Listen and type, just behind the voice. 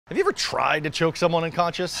Have you ever tried to choke someone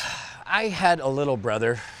unconscious? I had a little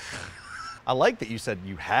brother. I like that you said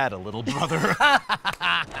you had a little brother.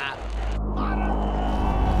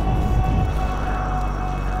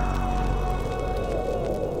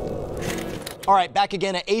 All right, back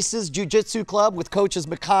again at Aces Jiu Jitsu Club with coaches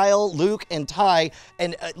Mikal, Luke, and Ty.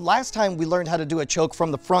 And last time we learned how to do a choke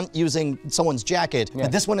from the front using someone's jacket. Yeah.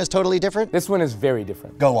 But this one is totally different? This one is very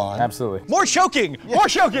different. Go on. Absolutely. More choking! Yeah. More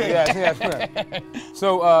choking! Yeah.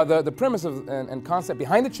 So the premise of and concept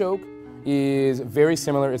behind the choke is very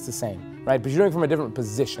similar. It's the same, right? But you're doing it from a different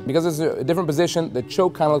position. Because it's a different position, the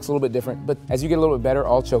choke kind of looks a little bit different. But as you get a little bit better,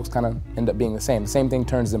 all chokes kind of end up being the same. The same thing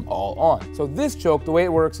turns them all on. So this choke, the way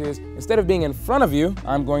it works is, instead of being in front of you,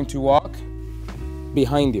 I'm going to walk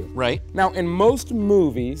behind you. Right. Now, in most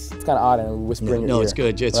movies, it's kind of odd and whisper in your ear. No, it's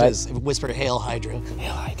good. It's right? just whisper, Hail Hydra.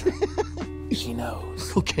 Hail Hydra. She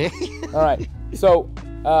knows. Okay. All right. So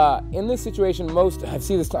in this situation, I've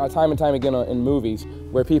seen this time and time again in movies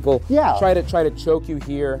where people try to choke you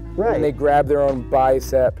here, and they grab their own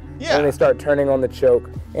bicep, and they start turning on the choke.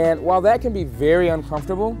 And while that can be very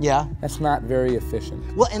uncomfortable, that's not very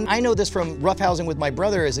efficient. Well, and I know this from roughhousing with my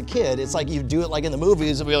brother as a kid. It's like you do it like in the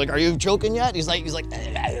movies, and be like, "Are you choking yet?" He's like,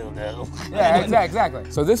 "I don't know." Yeah, exactly.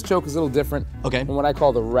 So this choke is a little different than what I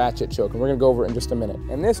call the ratchet choke, and we're gonna go over it in just a minute.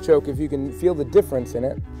 And this choke, if you can feel the difference in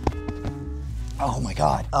it. Oh my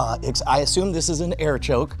God. I assume this is an air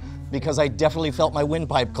choke because I definitely felt my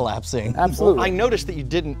windpipe collapsing. Absolutely. Well, I noticed that you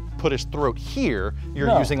didn't put his throat here.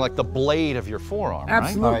 You're using like the blade of your forearm,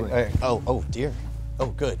 Absolutely. right? Oh dear. Oh,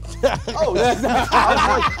 good. Oh, that's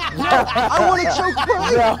I want to choke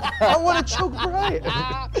Brian. I want to choke Brian.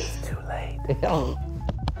 It's too late.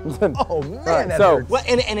 Oh man, right, that so hurts. Well,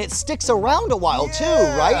 and it sticks around a while too,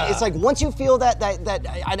 right? It's like once you feel that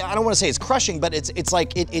I don't want to say it's crushing, but it's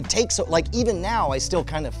like it takes, like even now I still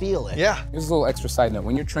kind of feel it. Yeah. Here's a little extra side note.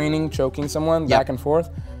 When you're training, choking someone back and forth,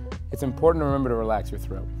 it's important to remember to relax your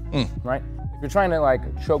throat, right? If you're trying to like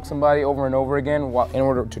choke somebody over and over again in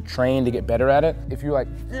order to train to get better at it, if you like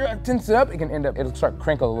tense it up, it'll start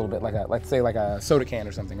crinkle a little bit, like say like a soda can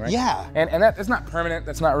or something, right? Yeah. And that's not permanent.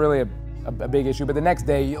 That's not really a big issue, but the next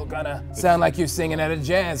day you'll gonna sound like you're singing at a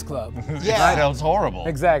jazz club. Yeah, that sounds horrible.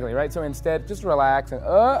 Exactly, right? So instead, just relax and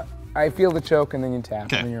I feel the choke, and then you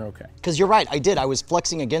tap, and then you're okay. Because you're right, I was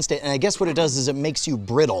flexing against it, and I guess what it does is it makes you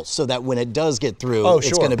brittle, so that when it does get through,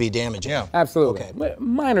 it's gonna be damaging. Yeah. Absolutely. Okay.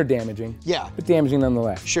 Minor damaging. Yeah. But damaging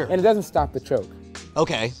nonetheless. Sure. And it doesn't stop the choke.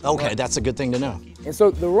 Okay, that's a good thing to know. And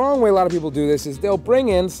so the wrong way a lot of people do this is they'll bring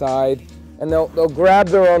inside, and they'll grab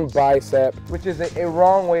their own bicep, which is a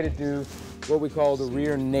wrong way to do what we call the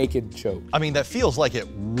rear naked choke. I mean, that feels like it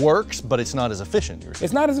works, but it's not as efficient.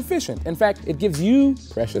 It's not as efficient. In fact, it gives you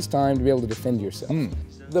precious time to be able to defend yourself.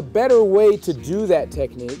 The better way to do that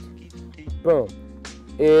technique, boom,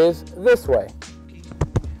 is this way.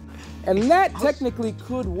 And that technically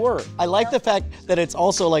could work. I like the fact that it's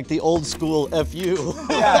also like the old school FU.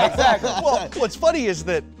 Yeah, exactly. Well, what's funny is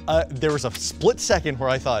that there was a split second where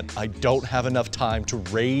I thought, I don't have enough time to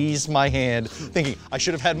raise my hand, thinking I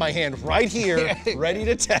should have had my hand right here, ready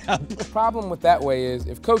to tap. The problem with that way is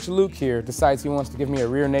if Coach Luke here decides he wants to give me a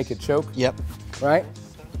rear naked choke, right?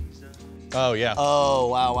 Oh, yeah. Oh,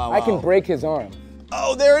 wow. I can break his arm.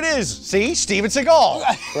 Oh, there it is. See, Steven Seagal.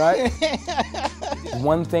 Right?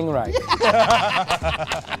 One thing right.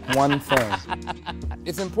 One thing.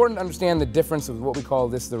 It's important to understand the difference of what we call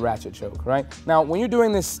the ratchet choke, right? Now, when you're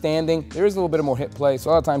doing this standing, there is a little bit more hip play, so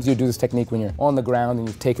a lot of times you do this technique when you're on the ground and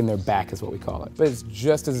you've taken their back is what we call it. But it's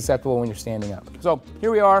just as acceptable when you're standing up. So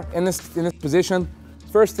here we are in this position.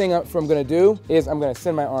 First thing I'm gonna do is I'm gonna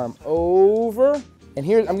send my arm over, and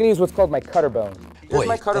here I'm gonna use what's called my cutter bone. Boy,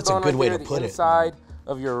 my cutter that's a bone good right way there, to put the it. inside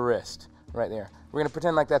of your wrist, right there. We're gonna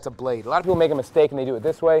pretend like that's a blade. A lot of people make a mistake and they do it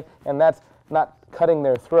this way, and that's not cutting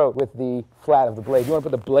their throat with the flat of the blade. You wanna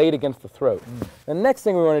put the blade against the throat. The next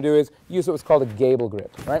thing we wanna do is use what's called a Gable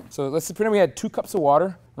grip, right? So let's pretend we had 2 cups of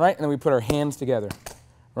water, right? And then we put our hands together,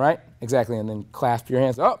 right? Exactly, and then clasp your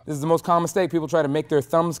hands. Oh, this is the most common mistake. People try to make their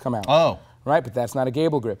thumbs come out. Oh. Right, but that's not a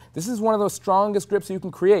Gable grip. This is one of those strongest grips you can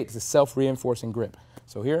create. It's a self-reinforcing grip.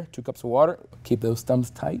 So here, 2 cups of water, keep those thumbs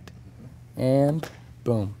tight, and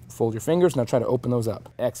boom. Fold your fingers, now try to open those up.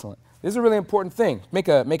 Excellent. This is a really important thing. Make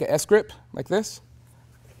a S grip like this.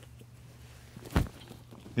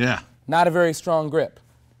 Yeah. Not a very strong grip.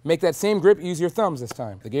 Make that same grip, use your thumbs this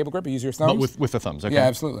time. The Gable grip, use your thumbs. But with the thumbs, okay. Yeah,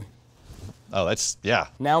 absolutely. Oh, that's, yeah.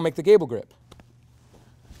 Now make the Gable grip.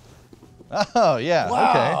 Oh, yeah,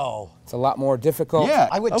 Wow. It's a lot more difficult. Yeah.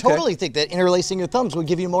 I would totally think that interlacing your thumbs would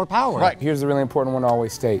give you more power. Right. Here's the really important one to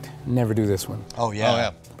always state. Never do this one. Oh, yeah. Oh,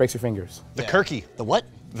 yeah. Breaks your fingers. The Kirky. The what?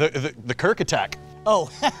 The Kirk attack. Oh.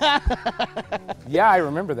 Yeah, I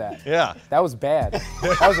remember that. Yeah. That was bad.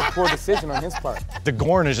 That was a poor decision on his part. The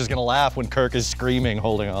Gorn is just gonna laugh when Kirk is screaming,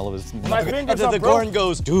 holding all of his. My fingers And are the broke. Gorn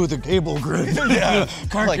goes, do the Gable grip. Yeah.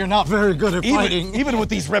 Kirk, Like, you're not very good at fighting. even with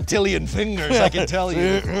these reptilian fingers, I can tell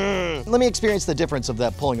you. Let me experience the difference of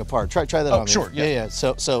that pulling apart. Try that on me. Sure, yeah.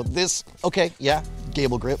 So this, okay, yeah,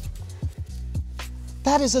 Gable grip.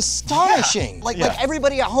 That is astonishing. Yeah, Like yeah.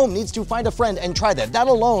 everybody at home needs to find a friend and try that. That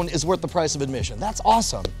alone is worth the price of admission. That's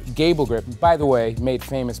awesome. Gable grip, by the way, made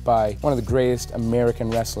famous by one of the greatest American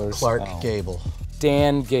wrestlers. Clark Gable.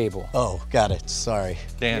 Dan Gable. Oh, got it. Sorry.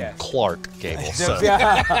 Dan Yes. Clark Gable. So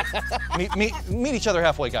Yeah. meet each other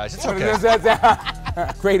halfway, guys. It's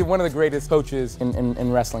okay. Great, one of the greatest coaches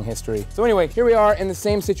in wrestling history. So anyway, here we are in the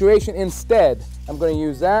same situation. Instead, I'm gonna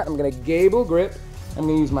use that. I'm gonna Gable grip. I'm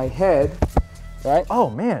gonna use my head, right? Oh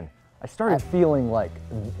man, I started feeling like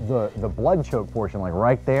the blood choke portion, like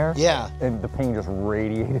right there. Yeah. And the pain just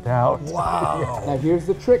radiated out. Wow. Now here's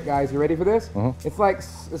the trick, guys. You ready for this? It's like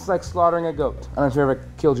slaughtering a goat. I don't know if you ever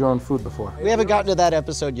killed your own food before. We haven't gotten to that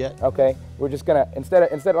episode yet. Okay, we're just gonna instead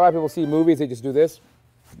a lot of people see movies, they just do this,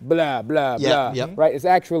 blah blah Yeah, blah. yep. Right? It's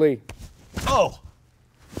actually Oh.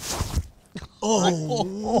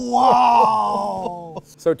 Wow.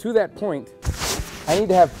 so to that point. I need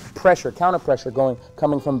to have pressure, counter pressure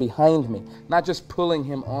coming from behind me, not just pulling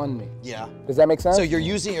him on me. Yeah. Does that make sense? So you're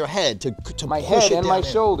using your head to my push head it and down my in.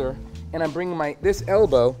 shoulder, and I'm bringing this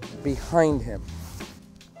elbow behind him.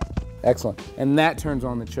 Excellent. And that turns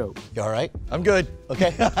on the choke. You all right? I'm good.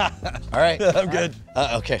 Okay. All right. I'm good.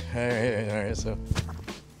 Okay. All right. So.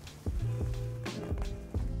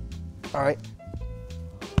 All right.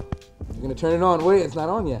 You're gonna turn it on. Wait, it's not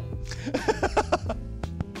on yet.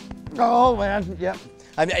 Oh man. Yep.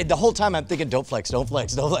 I mean, the whole time I'm thinking, don't flex, don't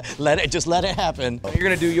flex, don't flex. Just let it happen. You're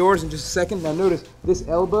gonna do yours in just a second. Now notice, this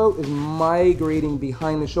elbow is migrating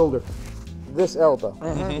behind the shoulder. This elbow,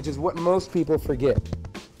 which is what most people forget.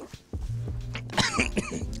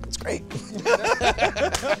 It's great.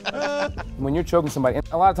 When you're choking somebody, and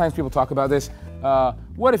a lot of times people talk about this,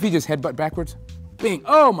 what if he just headbutt backwards? Bing,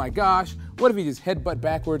 oh my gosh. What if you just headbutt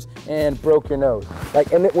backwards and broke your nose?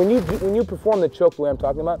 Like, and when you perform the choke the way I'm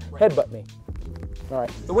talking about, headbutt me. All right.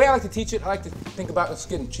 The way I like to teach it, I like to think about us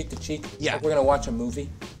getting cheek to cheek. Yeah. Like we're gonna watch a movie.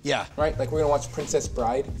 Yeah. Right? Like we're gonna watch Princess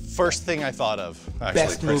Bride. First thing I thought of, actually,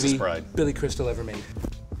 Best Princess movie Bride. Billy Crystal ever made.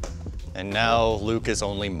 And now Luke is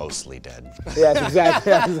only mostly dead. Yeah, that's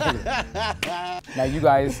exactly. Now you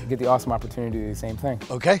guys get the awesome opportunity to do the same thing.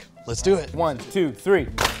 Okay, let's do it. 1, 2, 3.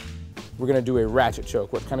 We're gonna do a ratchet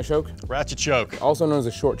choke. What kind of choke? Ratchet choke. Also known as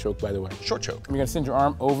a short choke, by the way. Short choke. You're gonna send your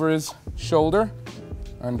arm over his shoulder,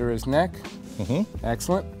 under his neck.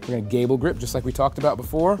 Excellent. We're gonna Gable grip, just like we talked about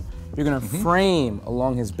before. You're gonna frame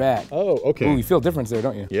along his back. Oh, okay. Ooh, you feel a difference there,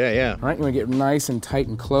 don't you? Yeah, yeah. All right, you wanna get nice and tight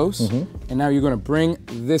and close. And now you're gonna bring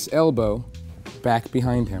this elbow back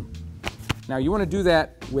behind him. Now you wanna do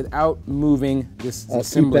that without moving this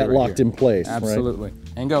assembly that right locked here. in place, right? Absolutely.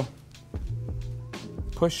 And go.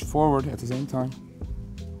 Push forward at the same time.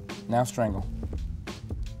 Now strangle.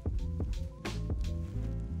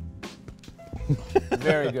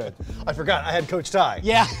 Very good. I forgot I had Coach Ty.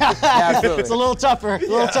 Yeah. Absolutely. It's a little tougher. A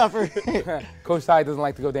little tougher. Coach Ty doesn't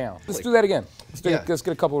like to go down. Let's do that again. Let's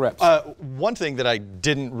get a couple reps. One thing that I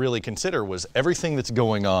didn't really consider was everything that's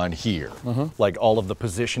going on here, like all of the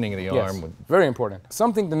positioning of the Yes, arm. very important.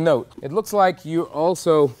 Something to note. It looks like you're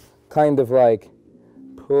also kind of like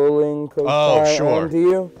pulling Coach Ty sure. onto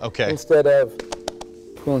you. Okay. Instead of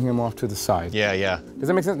pulling him off to the side. Yeah, yeah. Does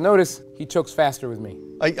that make sense? Notice he chokes faster with me.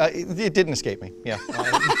 It didn't escape me. Yeah.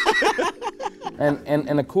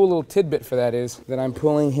 And a cool little tidbit for that is that I'm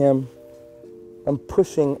pulling him. I'm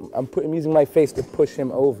using my face to push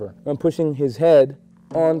him over. I'm pushing his head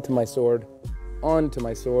onto my sword, onto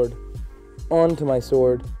my sword, onto my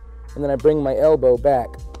sword, and then I bring my elbow back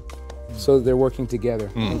so that they're working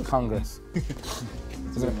together in Congress.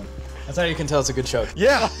 That's how you can tell it's a good choke.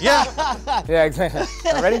 Yeah, yeah. Yeah, exactly.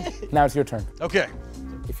 All right, ready? Now it's your turn. Okay.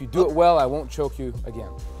 If you do it well, I won't choke you again.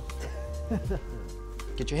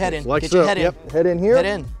 Get your head in. Like Get so. your head in. Yep. Head in here. Head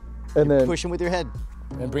in. And then. Push him with your head.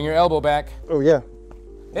 And bring your elbow back. Oh yeah.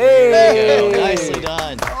 Hey! Nicely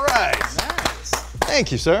done. All right.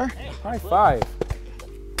 Thank you, sir. High five.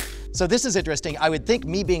 So this is interesting. I would think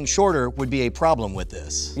me being shorter would be a problem with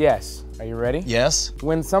this. Yes. Are you ready? Yes.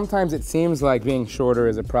 When sometimes it seems like being shorter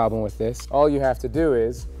is a problem with this, all you have to do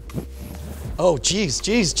is... Oh, geez.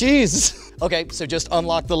 Okay, so just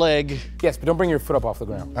unlock the leg. Yes, but don't bring your foot up off the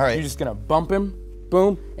ground. All right. You're just gonna bump him,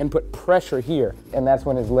 boom, and put pressure here. And that's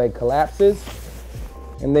when his leg collapses.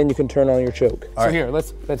 and then you can turn on your choke. All so right. here,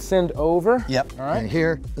 let's send over. Yep. All right. And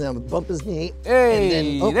here, then bump his knee. Hey, and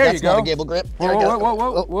then, oh, there that's you go. not a Gable grip. Whoa, There we whoa, go. whoa,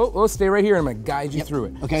 whoa, whoa, whoa, stay right here. I'm gonna guide you through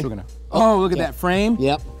it. Okay. So we're gonna, oh, look at yeah. that frame.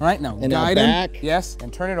 Yep. All right, now And now guide him. back. Yes,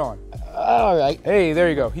 and turn it on. All right. Hey, there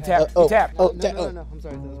you go. He tapped, Oh, he tapped. oh, No, I'm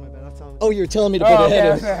sorry, that was my bad. I'll tell him. Oh, you're telling me to put Oh, the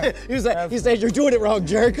head okay, in. He said, you're doing it wrong,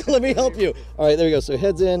 jerk. Let me help you. All right, there we go. So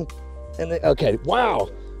head's in, and then, okay, wow.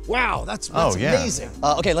 Wow, that's Oh, yeah. amazing.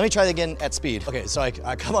 Okay, let me try it again at speed. Okay, so I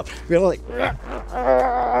come up, really like,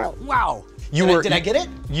 wow. Did I get it?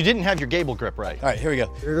 You didn't have your Gable grip right. All right, here we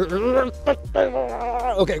go.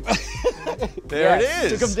 Okay. There it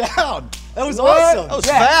is. Took him down. That was awesome. That was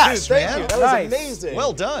fast, Dude, thank man. you. That Nice. was amazing.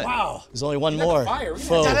 Well done. Wow. There's only one more. fire.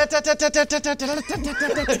 Foe. Yeah.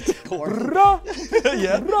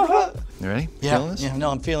 You ready? Feeling this? Yeah, no,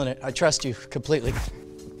 I'm feeling it. I trust you completely.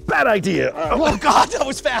 Bad idea. Oh God, that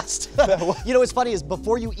was fast. You know what's funny is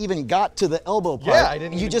before you even got to the elbow part, Yeah, I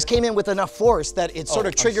didn't you even just came in with enough force that it sort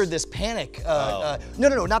of triggered this panic.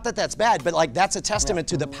 No, not that that's bad, but like that's a testament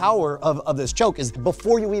to the power of this choke is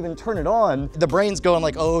before you even turn it on, the brain's going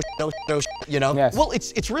like, oh, you know? Yes. Well,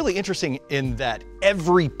 it's really interesting in that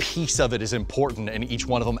every piece of it is important and each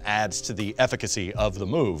one of them adds to the efficacy of the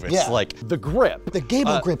move. It's Yeah. like the grip. The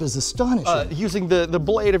Gable grip is astonishing. Using the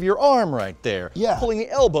blade of your arm right there. Yeah. Pulling the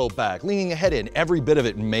elbow back, leaning the head in. Every bit of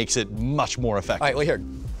it makes it much more effective. All right, well here.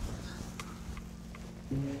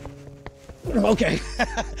 Okay.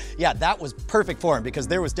 Yeah, that was perfect for him because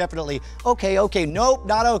there was definitely, okay, nope,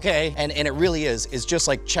 not okay. And it really is. It's just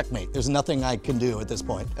like checkmate. There's nothing I can do at this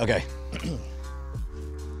point. Okay.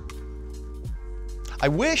 I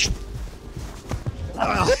wish.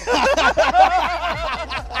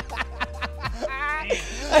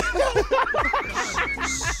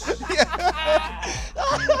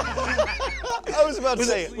 I was about to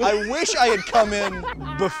say, I wish I had come in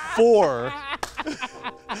before.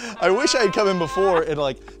 I wish I had come in before and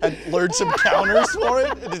like had learned some counters for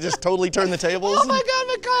it and to just totally turn the tables. Oh my God,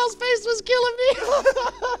 Mikal's face was killing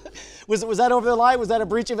me. was that over the line? Was that a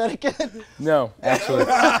breach of etiquette? No, actually.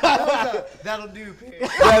 That'll do, Pete.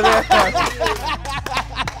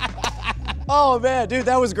 Oh man, dude,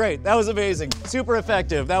 that was great. That was amazing. Super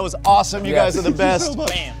effective. That was awesome. You guys are the best.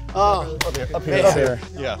 Bam. Oh, Up here. Up here.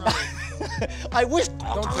 Yeah. I wish.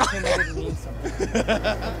 Don't just pretend that didn't mean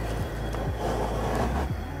something.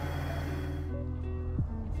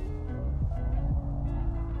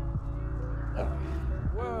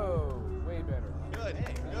 Whoa, way better. Good.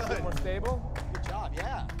 Hey, A bit more stable. Good job.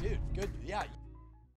 Yeah, dude. Good. Yeah.